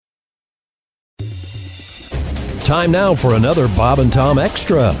Time now for another Bob and Tom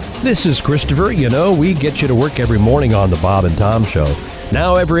Extra. This is Christopher. You know, we get you to work every morning on the Bob and Tom Show.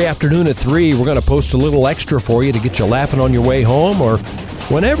 Now every afternoon at 3, we're going to post a little extra for you to get you laughing on your way home or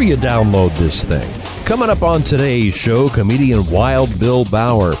whenever you download this thing. Coming up on today's show, comedian Wild Bill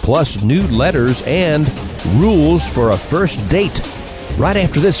Bauer, plus nude letters and rules for a first date. Right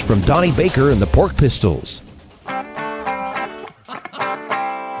after this from Donnie Baker and the Pork Pistols.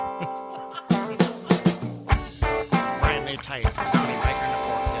 Brand new tape from Donnie Baker and the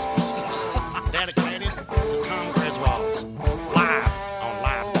Pork Pistols. Dedicated to Tom Griswold's. Live on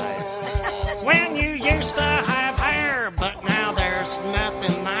live days. When you used to have hair, but now there's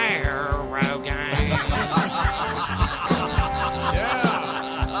nothing there, Rogaine.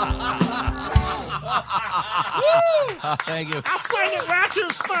 Thank you. I sang it right to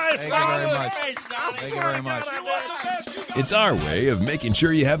his face. Thank you very much. Thank you very much. It's our way of making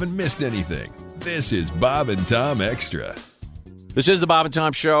sure you haven't missed anything. This is Bob and Tom Extra. This is the Bob and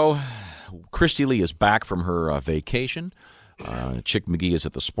Tom Show. Christy Lee is back from her vacation. Chick McGee is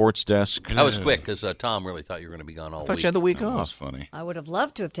at the sports desk. That was quick because Tom really thought you were going to be gone all I thought week. you had the week off. That's funny. I would have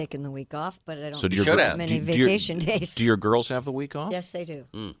loved to have taken the week off, but I don't So do your have gir- many do your- vacation days. Do your girls have the week off? Yes, they do.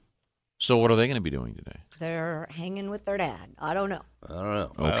 So what are they going to be doing today? They're hanging with their dad. I don't know. I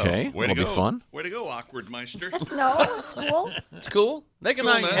don't know. Okay, Way it'll to be go. fun. Way to go, awkward Meister. No, it's cool. It's cool. They can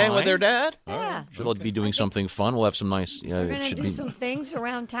Cool, hang man. with their dad. Yeah. So they'll be doing something fun. We'll have some nice. They're It going to should do be. some things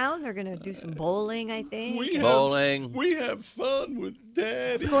around town. They're going to do some bowling, I think. Bowling. We have fun with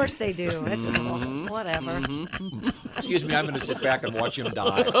Daddy. Of course they do. It's cool. Mm-hmm. Whatever. Excuse me, I'm going to sit back and watch him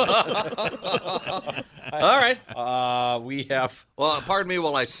die. All right. We have. Well, pardon me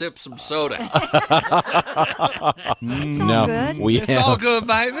while I sip some soda. It's all good. We It's all have. good,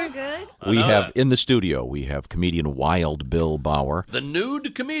 baby. Good. We have in the studio. We have comedian Wild Bill Bauer. The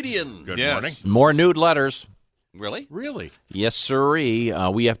nude comedian. Good morning. More nude letters. Really? Really? Yes, sirree.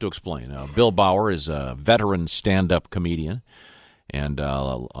 We have to explain. Bill Bauer is a veteran stand-up comedian, and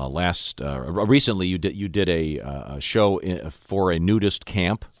recently you did a show for a nudist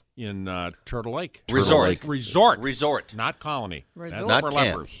camp. In Turtle Lake. Resort. Resort, not colony. Resort. Not for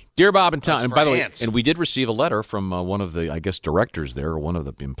camp. lepers. Dear Bob and Tom, That's and for by the way, ants. and we did receive a letter from one of the, I guess, directors there, or one of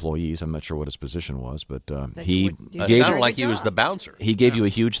the employees. I'm not sure what his position was, but he Did It gave sounded you- like he was the bouncer. he gave you a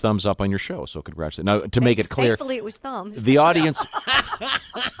huge thumbs up on your show. So congratulations. Now, to make it clear, Thankfully, it was thumbs. the audience.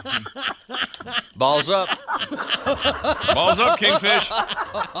 Balls up. Balls up, Kingfish.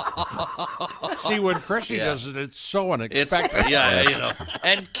 See, when Christy does it, it's so It's unexpected.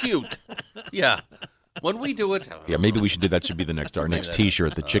 and cute. Yeah. When we do it, Yeah, maybe we should do that. Should be our next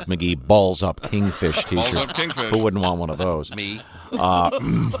T-shirt, the Chick McGee Balls Up Kingfish T-shirt. Balls up, Kingfish. Who wouldn't want one of those? me.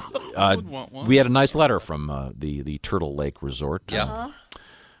 want one. We had a nice letter from the Turtle Lake Resort. Yeah.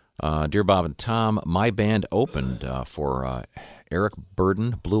 Dear Bob and Tom, my band opened for Eric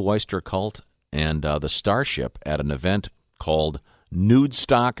Burden, Blue Oyster Cult, and the Starship at an event called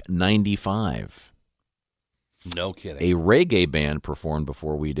Nudestock 95. No kidding. A reggae band performed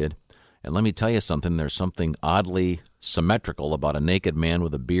before we did. And let me tell you something, there's something oddly symmetrical about a naked man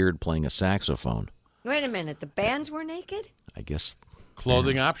with a beard playing a saxophone. Wait a minute. The bands were naked? I guess.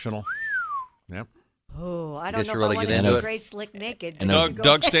 Clothing optional. Yep. Oh, I don't Guess know you if really I want get to into see it. Grace Slick naked. And but you go-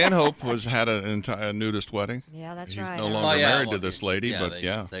 Doug Stanhope had a nudist wedding. Yeah, that's He's right. no I longer remember. married to this lady, but they,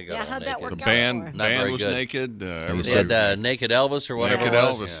 yeah. They got Yeah, all how'd that naked. work The out band, for her? Not band very was good. naked. They Everybody- had Naked Elvis or whatever. Naked it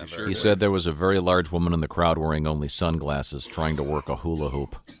was. Elvis, Yeah, he sure very He good. said there was a very large woman in the crowd wearing only sunglasses trying to work a hula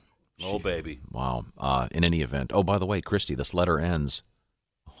hoop. Oh, baby. Wow. In any event. Oh, by the way, Christy, this letter ends.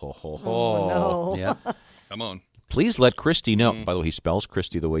 Ho, ho, ho. Oh, no. Yeah. Come on. Please let Christy know. By the way, he spells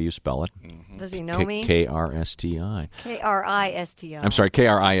Christy the way you spell it. Does he know me? K-R-S-T-I. Kristi. I'm sorry,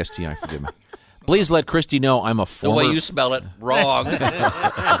 K-R-I-S-T-I. Forgive me. Please let Christy know I'm a The former. way you spell it, wrong.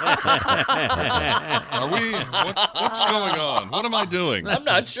 Are we? What's going on? What am I doing? I'm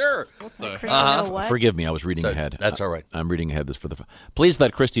not sure. Christy know what? Forgive me, I was reading ahead. That's all right. I'm reading ahead this for the. Please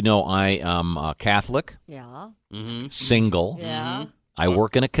let Christy know I am Catholic, Yeah. single. Yeah. I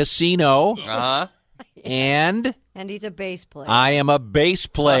work in a casino, Uh-huh. and And he's a bass player. I am a bass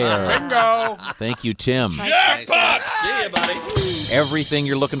player. Bingo! Thank you, Tim. Jackpot! See you, buddy. Everything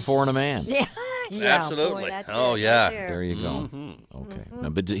you're looking for in a man. Yeah. Yeah, Absolutely. Boy, that's Oh, it right yeah. there. There you go. Okay, no,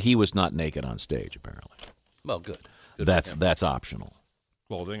 but he was not naked on stage. Apparently, Well, good. that's optional.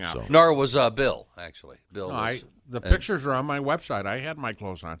 Clothing optional. Nor was Bill, actually. Bill No, was. the pictures are on my website. I had my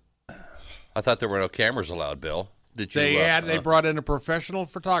clothes on. I thought there were no cameras allowed, Bill. Did you? They brought in a professional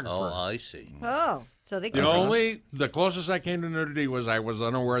photographer. Oh, I see. Oh, so they can. The closest I came to nudity was I was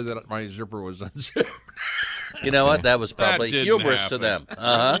unaware that my zipper was unzipped. You know what? That was probably didn't humorous to happen.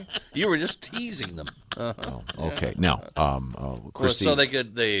 them. You were just teasing them. Oh, okay. Now, Well, Christy. so they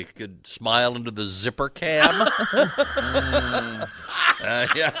could smile into the zipper cam.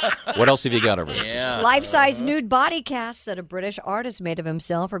 Yeah. What else have you got over there? Yeah. Life-size nude body casts that a British artist made of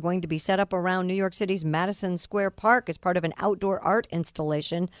himself are going to be set up around New York City's Madison Square Park as part of an outdoor art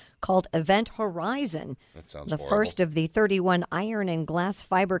installation called Event Horizon. That sounds The horrible. first of the 31 iron and glass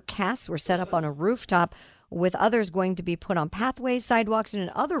fiber casts were set up on a rooftop, with others going to be put on pathways, sidewalks, and in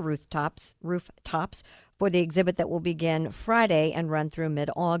other rooftops for the exhibit that will begin Friday and run through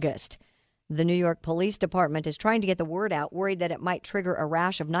mid-August. The New York Police Department is trying to get the word out, worried that it might trigger a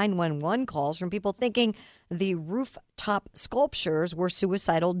rash of 911 calls from people thinking the rooftop sculptures were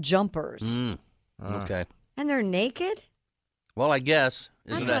suicidal jumpers. Okay. And they're naked? Well, I guess.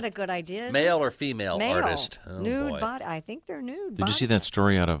 That's Isn't not it a good idea, is male it? or female Male. artist? Oh, nude boy. body. I think they're nude. Did you see body. that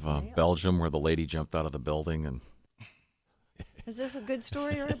story out of Belgium where the lady jumped out of the building and Is this a good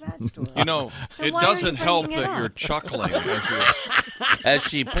story or a bad story? You know, Then it why are you doesn't help bringing it that up? you're chuckling as As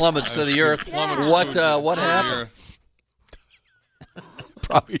she plummets to the earth. Yeah. What happened?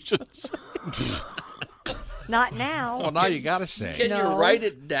 probably should Not now. Well, now you got to say. Can No. you write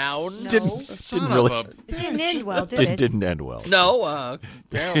it down? No. didn't really It didn't end well, did it? didn't end well. No,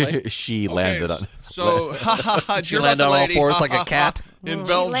 apparently. She landed on. So, She landed on all fours like a cat. in She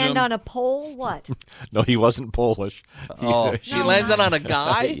Belgium. land on a pole? What? No, he wasn't Polish. Oh, she landed on a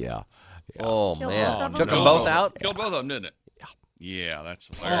guy? Yeah. Oh, Kill man. both of Took them? them both out? Killed both of them, didn't it? Yeah, that's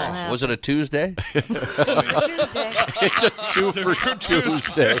Oh, hilarious. Was it a Tuesday? Tuesday. It's a 2 for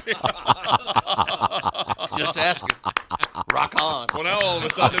Tuesday. Just asking. Rock on. Well, now all of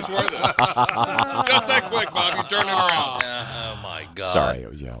a sudden it's worth it. Just that quick, Bob. You turn it around. Oh, my God. Sorry. It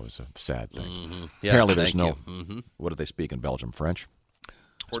was a sad thing. Yeah, Apparently, there's thank no. you. What do they speak in Belgium? French?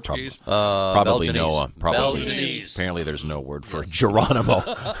 Portuguese. Probably Belgianese. no. Probably. Belgianese. Apparently, there's no word for Geronimo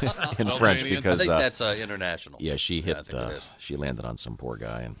in French Belgian. I because. think that's international. Yeah, she hit. I think it is. She landed on some poor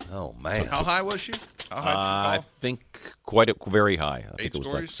guy, and Oh, man. How high was she? How high I did she fall? think very high. I think 8 it was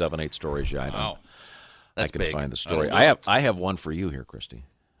like stories? 7, 8 stories. Yeah, Wow. I That's can big. find the story. I don't I have one for you here, Christy.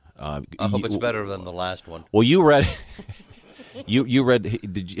 I hope it's better than the last one. Well, you read. You read.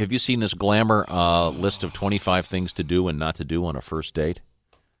 Have you seen this Glamour list of 25 things to do and not to do on a first date?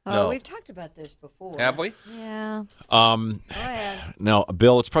 Oh, No. we've talked about this before. Have we? Yeah. Go ahead. No,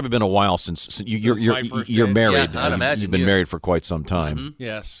 Bill. It's probably been a while since you're my first you're date. married. Yeah, I'd imagine, You've been yeah. married for quite some time.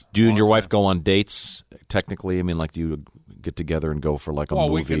 Yes. Do you and your Long wife time. go on dates? Technically, I mean, like, do you get together and go for like a Well,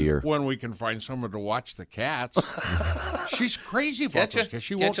 we movie can, or? when we can find someone to watch the cats. She's crazy about Can't those you- cats.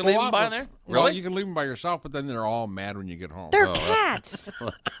 She can't won't you go leave 'em out by with- there? Well, Really? you can leave them by yourself, but then they're all mad when you get home. They're cats.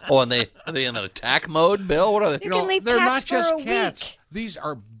 Oh, and are they in an attack mode, Bill? What are they? You can leave they're cats not for just a cats. week. These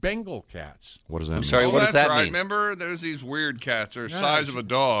are Bengal cats. What does that I'm mean? sorry, Oh, what does that's that right. mean? Remember, there's these weird cats. They're the Yeah, size of a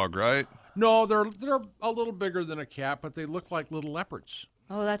dog, right? No, they're a little bigger than a cat, but they look like little leopards.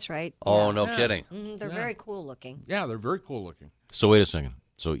 Oh, that's right. Oh, Yeah. no kidding. They're very cool looking. Yeah, they're very cool looking. So wait a second.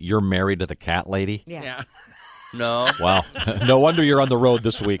 So you're married to the cat lady? Yeah. No. Wow. No wonder you're on the road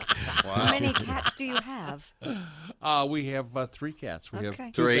this week. How many cats do you have? We have 3 cats. We Okay.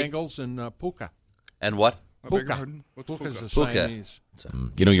 have 2 Three. Bengals and Puka. And what? I beg your Puka. pardon? What's Puka's Puka? a Puka. Siamese.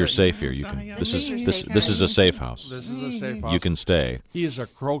 You know you're safe here. You can. This This is is this is a safe house. This is a safe house. You can stay. He is a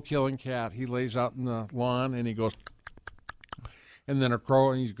crow-killing cat. He lays out in the lawn and he goes, and then a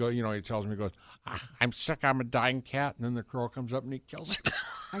crow, and he tells me, he goes, I'm sick, I'm a dying cat, and then the crow comes up and he kills it.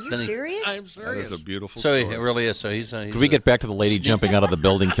 Are you Then he- serious? I'm That serious. is a beautiful So story. it really is. So he's Could we get back to the lady jumping out of the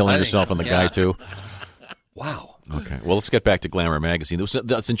building, killing I think- herself, and the guy yeah. too? Wow. Okay. Well, let's get back to Glamour magazine.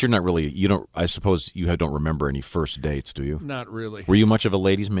 Since you're not really, you don't. I suppose you don't remember any first dates, do you? Not really. Were you much of a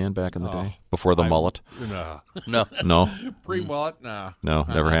ladies' man back in the day before the mullet? No. No. No, Pre-mullet? Nah. no,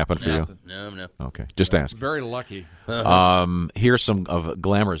 never happened for you. Nothing. No. Okay, just ask. Very lucky. Here's some of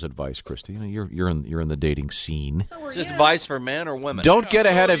Glamour's advice, Christy. You're in the dating scene. Is this advice for men or women? Don't get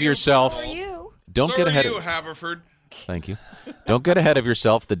ahead of yourself. For you? Don't So get are ahead you, of. Haverford. Thank you. Don't get ahead of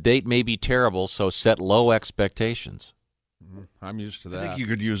yourself. The date may be terrible, so set low expectations. I'm used to I that. think you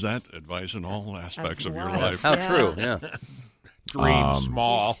could use that advice in all aspects of your Wow. life. How Yeah. true. Yeah. Dream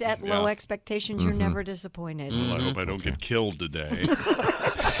small. You set low expectations, you're never disappointed. Well, I hope I don't get killed today.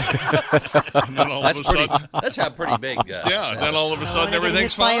 And then all That's of a sudden, That's how pretty big. yeah. Then all of a sudden, wanna get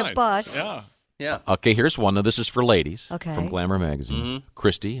everything's hit by a fine. bus. Yeah. Yeah. Okay, here's one. Now, this is for ladies Okay. from Glamour magazine.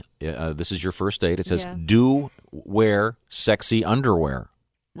 Christy, this is your first date. It says, Yeah. do wear sexy underwear.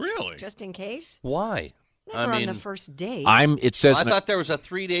 Really? Just in case? Why? Never I on the mean, first date. It says I thought there was a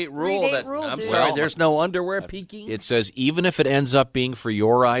 3-date rule. Three-date rule, I'm dude. sorry, Well, there's no underwear peeking? it says even if it ends up being for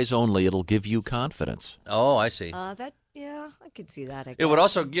your eyes only, it'll give you confidence. Oh, I see. Yeah, I could see that. I It would guess.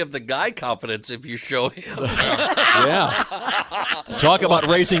 also give the guy confidence if you show him. Yeah. Talk about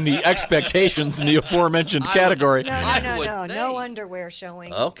raising the expectations in the aforementioned category. No, I no, would no, no think. underwear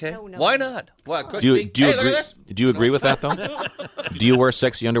showing. Okay. No, no. Why not? What? Could Do be. you, do you Hey, look agree? at this. Do you agree with that though? Do you wear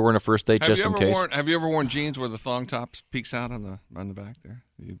sexy underwear on a first date just in case? Have you ever worn jeans where the thong top peeks out on the back there?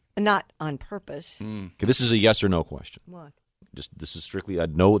 Not on purpose. Okay, this is a yes or no question. What? Just this is strictly a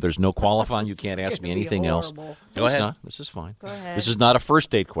no. There's no qualifying. You can't ask me gonna be anything else. horrible. Go No, it's ahead. not. This is fine. Go ahead. This is not a first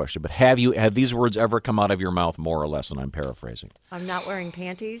date question, but have these words ever come out of your mouth more or less? And I'm paraphrasing. I'm not wearing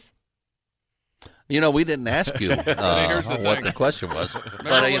panties. You know, we didn't ask you Here's the what thing. the question was. Remember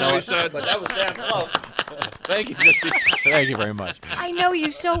But you when know, we said- but that was damn close. Thank you. Thank you very much. I know you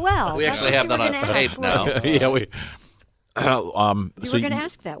so well. We That's actually what have you that were on gonna tape ask, now. weren't you? Yeah, we. You were going to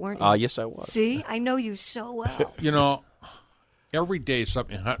ask that, weren't you? Yes, I was. See, I know you so well. You know, every day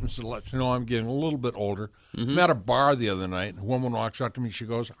something happens to let you know I'm getting a little bit older. Mm-hmm. I'm at a bar the other night, and a woman walks up to me. She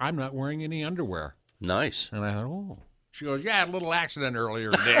goes, "I'm not wearing any underwear." Nice. And I thought, oh. She goes, "Yeah, I had a little accident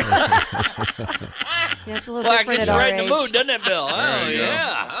earlier today." Yeah, it's a little Well, it different gets at you our right in age. the mood, doesn't it, Bill? Oh,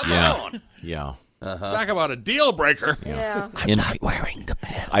 yeah. Come on. Yeah. Talk about a deal breaker. Yeah. I'm not wearing the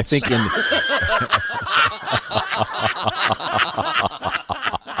pants. I think in.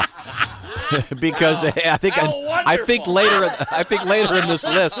 Because I think later in this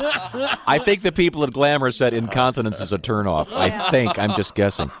list, I think the people at Glamour said incontinence is a turnoff. I think I'm just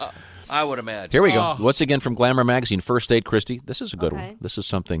guessing. I would imagine. Here we go. Once again from Glamour magazine, First Date, Christy. This is a good Okay. one. This is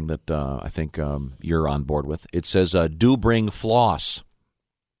something that I think you're on board with. It says, "Do bring floss,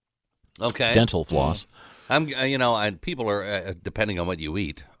 Okay. dental floss." People are, depending on what you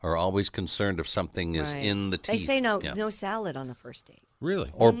eat, are always concerned if something is Right. in the teeth. They say no Yeah. salad on the first date.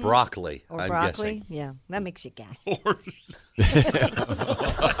 Really? Or broccoli, Or I'm broccoli. guessing. Yeah, that makes you gas.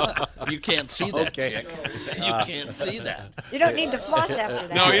 You can't see that, Okay. chick. You can't see that. You don't need to floss after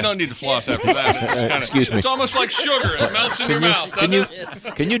that. No, you don't need to floss after that. It's kinda, Excuse me. It's almost like sugar. It melts in your mouth. Can doesn't you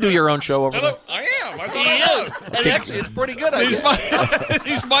it? can you do your own show over there? Hello? I am. I He thought I is. was. And actually, it's pretty good. I These, guess.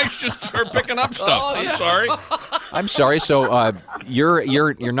 these mics just are picking up stuff. Oh, yeah. I'm sorry. I'm sorry. So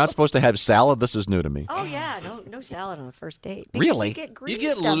you're not supposed to have salad. This is new to me. Oh yeah, no salad on the first date. Because Really? You get green You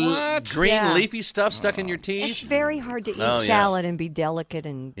get stuff. green Yeah. leafy stuff stuck in your teeth? It's very hard to eat Oh, yeah. salad and be delicate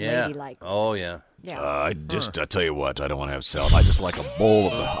and yeah. ladylike. Oh, yeah. Yeah. I just tell you what, I don't want to have salad. I just like a bowl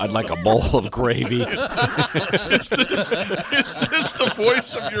of. I'd like a bowl of gravy. Is this the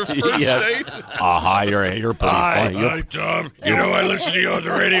voice of your first Yes. date? Hi, you're pretty funny. You're, Tom. You know I listen to you on the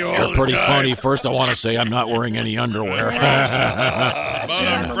radio all you're pretty funny. First, I want to say I'm not wearing any underwear.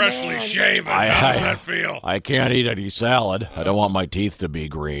 I'm freshly shaven. I- How does I- that feel? I can't eat any salad. I don't want my teeth to be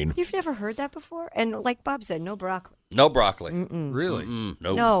green. You've never heard that before? And like Bob said, no broccoli. No broccoli. Really?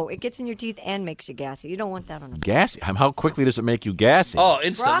 No. No, it gets in your teeth and makes you gassy. You don't want that on a Gassy? How quickly does it make you gassy? Oh,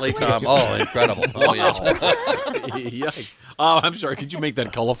 instantly, Broccoli? Tom. Oh, incredible. Oh, yeah. Yikes. Oh, I'm sorry. Could you make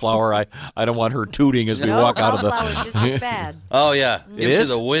that cauliflower? I don't want her tooting as we No, walk out of the. cauliflower's just as bad. Oh, yeah. Gives you is?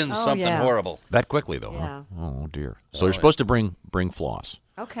 the wind Oh, something yeah. horrible. That quickly though. Yeah. Huh? Oh dear. So you're supposed to bring floss.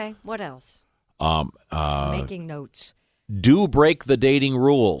 Okay, what else? Uh, Making notes. Do break the dating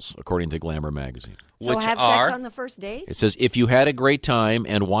rules, according to Glamour magazine. So Which have are? sex on the first date? It says if you had a great time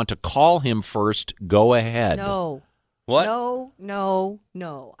and want to call him first, go ahead. No. What?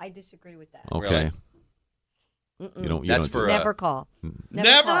 No. I disagree with that. Okay. You don't. You That's don't for do Never call.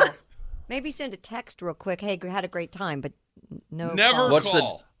 Never? Call. Maybe send a text real quick. Hey, had a great time, but no. Never call.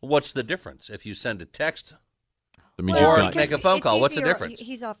 call. What's the difference? If you send a text, that means Well, you've got- because make a phone it's call. What's the easier- difference?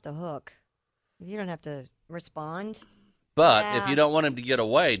 He's off the hook. You don't have to respond. but Yeah. if you don't want him to get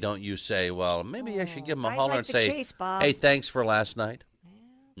away, don't you say, well, maybe I should give him a Guys holler like and to say, chase, Bob. hey, thanks for last night?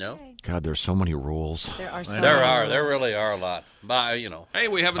 No? Okay. God, there's so many rules. There are so There many are. There rules. really are a lot. But, Hey,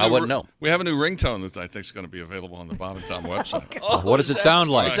 we have a I new wouldn't know. We have a new ringtone that I think is going to be available on the Bob and Tom website. What does it sound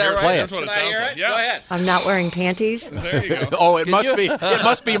like? Is that right? Play That's it. what it Can I sounds hear like. it? Yeah. Go ahead. I'm not wearing panties. There you go. Oh, it must be. It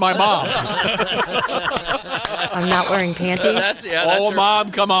must be my mom. I'm not wearing panties. That's Oh, her-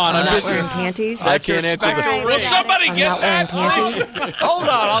 Mom, come on. I'm I'm not busy. wearing panties. I can't answer special the. All right, ring. I got somebody it. I'm get not wearing that, panties. Hold on,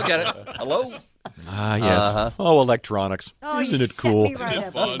 I'll get it. Hello? Ah, yes. Oh, electronics. Oh, Isn't you it set cool? me right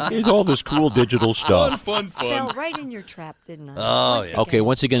up. didn't you? It's all this cool digital stuff. Fun. Fell right in your trap, didn't I? Oh, Once yeah. again. Okay,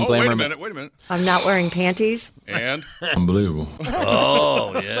 once again, Oh, Glamour. wait a minute. I'm not wearing panties. And Unbelievable.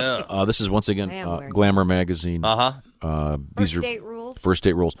 Oh, yeah. This is once again I am wearing Glamour magazine. Uh-huh. These First are date rules. first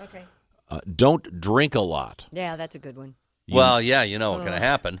date rules. Okay. Don't drink a lot. Yeah, that's a good one. Well, yeah, you know what's going to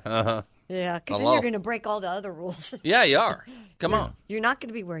happen. Uh-huh. Yeah, because then Hello. you're going to break all the other rules. Yeah, you are. Come on. You're not going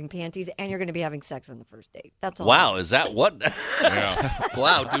to be wearing panties, and you're going to be having sex on the first date. That's all. Wow, is that what? Yeah.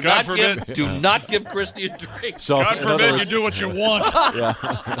 Wow, God forbid. do not give Christy a drink. So, God in other forbid you words- do what you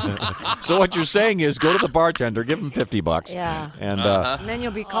want. So what you're saying is go to the bartender, give him $50. Yeah. And And then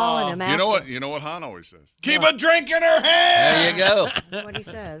you'll be calling him after. You know what Han always says? Keep a drink in her hand. There you go. That's what he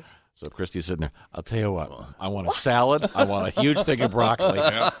says. so Christy's sitting there. I'll tell you what. I want a salad. I want a huge thing of broccoli.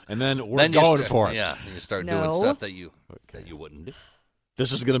 And then we're Then you going start- for it. Yeah, you start No. doing stuff that you wouldn't do.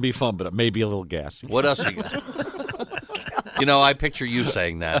 This is going to be fun, but it may be a little gassy. What else you got? I picture you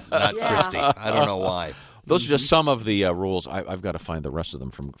saying that, not Yeah. Christy. I don't know why. Those are just some of the rules. I've got to find the rest of them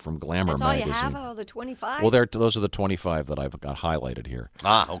from Glamour That's all magazine. you have out of the 25? Well, those are the 25 that I've got highlighted here.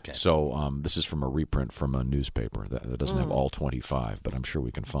 Ah, okay. So this is from a reprint from a newspaper that doesn't have all 25, but I'm sure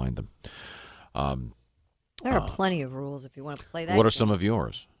we can find them. There are plenty of rules if you want to play that. What are game. some of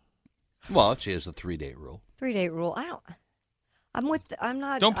yours? Well, she has a 3-date rule. 3-date rule? I'm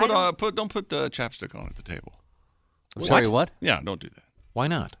not. Don't I don't- put chapstick on at the table. I'm sorry, what? Yeah, don't do that. Why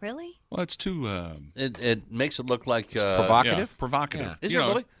not? Really? Well, it's too It makes it look like Provocative? yeah, provocative. Yeah. Is You it know,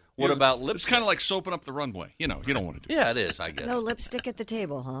 really? What about It's lipstick? kind of like soaping up the runway. You don't want to do. Yeah, it is. I guess. No lipstick at the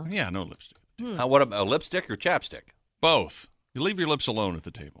table, huh? Yeah, no lipstick. What about a lipstick or chapstick? Both. You leave your lips alone at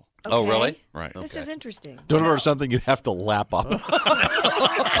the table. Oh, Okay. really? Right. This is interesting. Don't order something you have to lap up.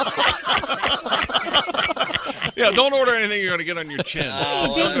 Yeah, don't order anything you're going to get on your chin. You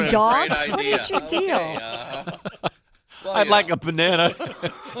well, dig great dogs? What idea. is your deal? Okay, well, I'd yeah. like a banana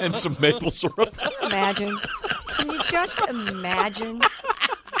and some maple syrup. Imagine. Can you just imagine?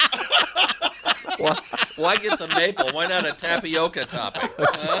 Why get the maple? Why not a tapioca topping?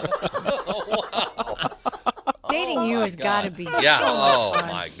 Dating you has got to be Yeah. so much Oh fun.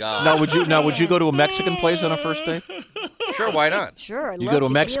 my God. Now would you go to a Mexican place on a first date? Sure. Why not? Sure. I You love go to a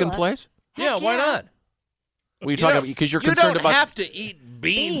Mexican tequila. place? Yeah. Why yeah. not? Well, you talking about because you're You concerned don't about have to eat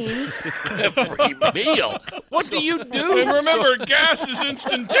beans every meal. What do you do? And remember, gas is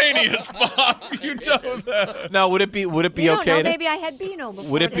instantaneous, Bob. You know that. Now would it be You okay don't know, to, maybe I had Beano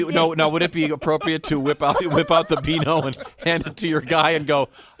before. would it be the no date. would it be appropriate to whip out the Beano and hand it to your guy and go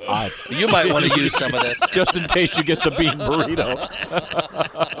You might want to use some of this. just in case you get the bean burrito.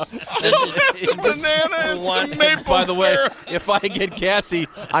 Banana and some maple By the way, syrup. if I get gassy,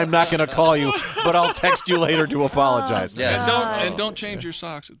 I'm not going to call you, but I'll text you later to apologize. Yeah. And don't change your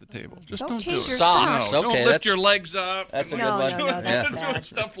socks at the table. Just don't change do your it. socks. No, Okay, don't lift that's- your legs up. That's a No, good one. no, that's Yeah. bad. Doing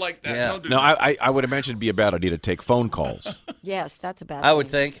stuff like that. Yeah. Don't do No, that. I would imagine it'd be a bad idea to take phone calls. Yes, that's a bad I would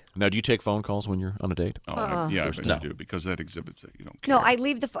thing. think. Now, do you take phone calls when you're on a date? Oh, yeah, I bet you do, because that exhibits that you don't care. No, I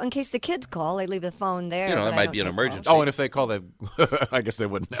leave the phone in case the kids call. I leave the phone there. You know, but it I might don't be an take emergency. calls. Oh, and if they call, they I guess they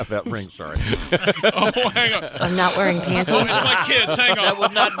wouldn't have that ring. Sorry. Oh, hang on. I'm not wearing Oh, panties. it's my kids. Hang That on.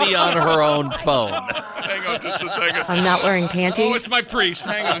 would not be on her own phone. Hang on just a second. I'm not wearing Oh, panties. it's my priest.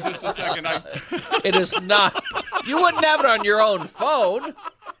 Hang on just a second. It is not. You wouldn't have it on your own phone.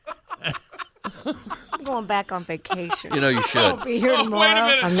 I'm going back on vacation. You know you should. I'll be here Oh, wait a tomorrow.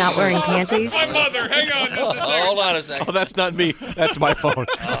 minute. I'm not wearing panties. My mother. Hang on just a second. Hold on a second. Oh, that's not me. That's my phone.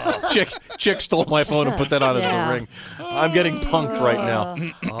 Chick stole my phone and put that on as Yeah. the ring. I'm getting punked right now.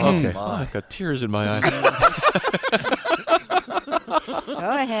 Okay. Oh, I've got tears in my eyes.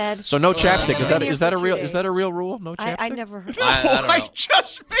 Go ahead. So no chapstick. Is Been here that a for real 2 is that a real rule? No chapstick. I never heard. I don't know. I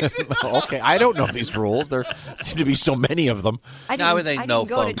just made it up. Okay, I don't know these rules. There seem to be so many of them. I No, I would didn't, think I no didn't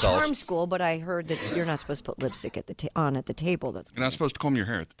go to phone calls. charm school, but I heard that you're not supposed to put lipstick at the on at the table. That's You're not supposed to comb your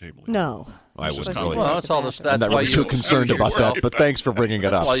hair at the table. no. I wouldn't Supposed to really. do it Well, at that's the all the. bathroom. That's I'm not why really you. too concerned about that, but thanks for bringing it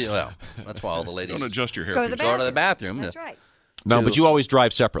That's up. why you. Well, that's why all the ladies Don't adjust your hair. Go to the piece. bathroom. go to the bathroom. That's right. No, but you always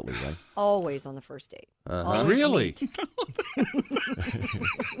drive separately, right? Always on the first date. Uh-huh. Always Really? neat.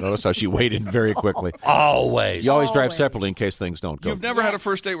 Notice how she waited very quickly. Always. You always drive Always. separately in case things don't go. You've never had a Yes.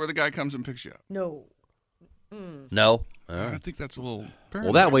 first date where the guy comes and picks you up. No. No. I think that's a little.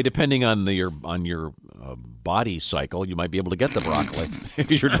 Well, that way, depending on your body cycle, you might be able to get the broccoli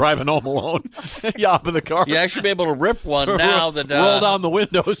because you're driving home alone. You hop in the car. You actually be able to rip one now that roll down the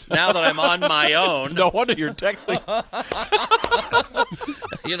windows. now that I'm on my own. No wonder you're texting.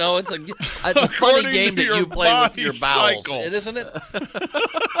 You know, it's a funny According game to that you your play with body your bowels, cycle. isn't it?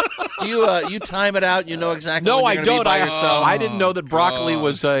 Do you time it out? You know exactly. No, when I you're gonna don't. Be by yourself. I didn't know that broccoli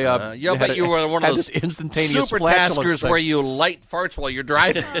was a. Yeah, but you were one of had those this instantaneous super flatulence taskers thing. where you light farts while you're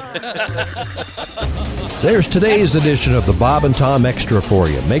driving. There's today's edition of the Bob and Tom Extra for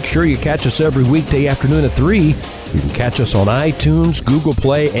you. Make sure you catch us every weekday afternoon at 3. You can catch us on iTunes, Google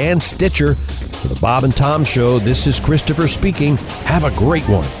Play, and Stitcher. For the Bob and Tom Show, this is Christopher speaking. Have a great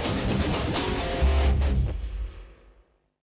one.